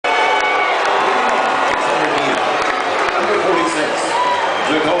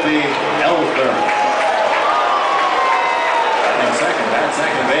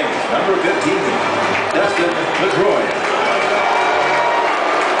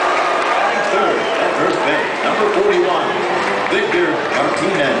Victor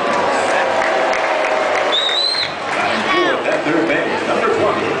Martinez. Batting fourth at third base, number 20,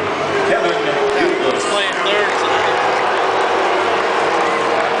 Kevin Douglas. Playing third tonight.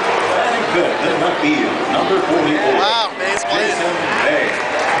 Batting fifth in left field, number 44. Wow, base playing. Jason Bay.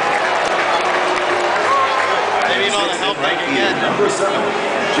 Maybe you want to help right again. Number 7,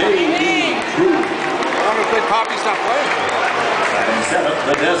 J.D. Cruz. Good Poppy's not playing. Batting seventh,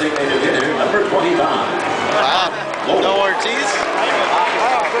 the designated hitter, number 25. Wow. No Ortiz?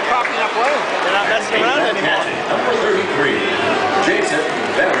 Oh, good Poppy not playing. They're not messing around anymore. Number 33, Jason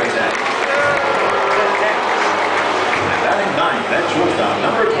Barazak. Batting ninth at shortstop,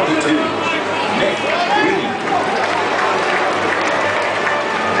 number 22, Nick Green.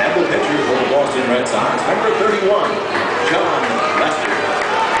 And the pitcher for the Boston Red Sox, number 31, John Lester.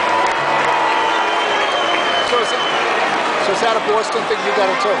 So is that a Boston thing? You got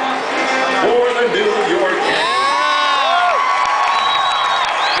it too. For the New York Yankees.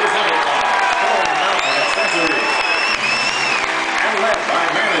 Presented by Stone Mountain Accessories. And led by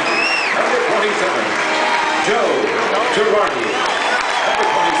manager, number 27, Joe Girardi. Number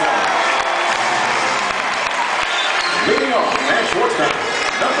 27. Leading off at shortstop,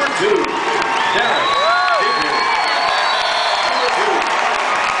 number 2, Derek Digger. Number 2.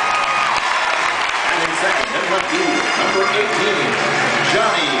 And in second and left field, number 18,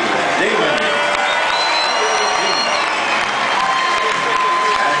 Johnny Damon. Number 18.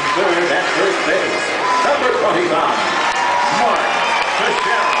 And third at first base, number 25, Mark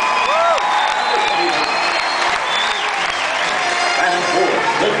Teixeira. Number 25. And fourth,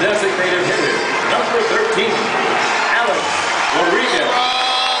 the designated hitter, number 13, Alex Rodriguez.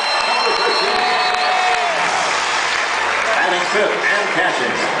 Number 13. Batting fifth and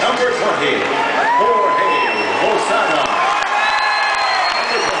catching, number 20, Jorge Posada.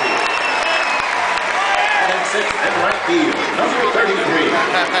 Number 20. Batting sixth in right field, number 33,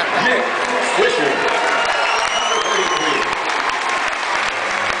 Nick Swisher. Number 33.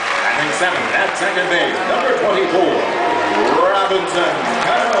 Batting seventh at second base, number 24, Robinson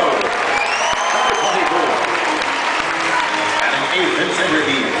Cano. Number 24. Batting eighth in center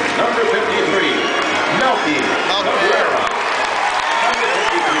field, number 53, Melky Cabrera. Number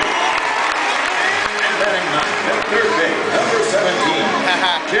 53. And batting ninth at third base, number 17,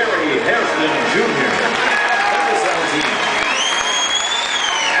 Jerry Hairston Jr. Number 17.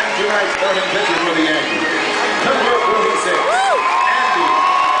 And tonight's starting pitcher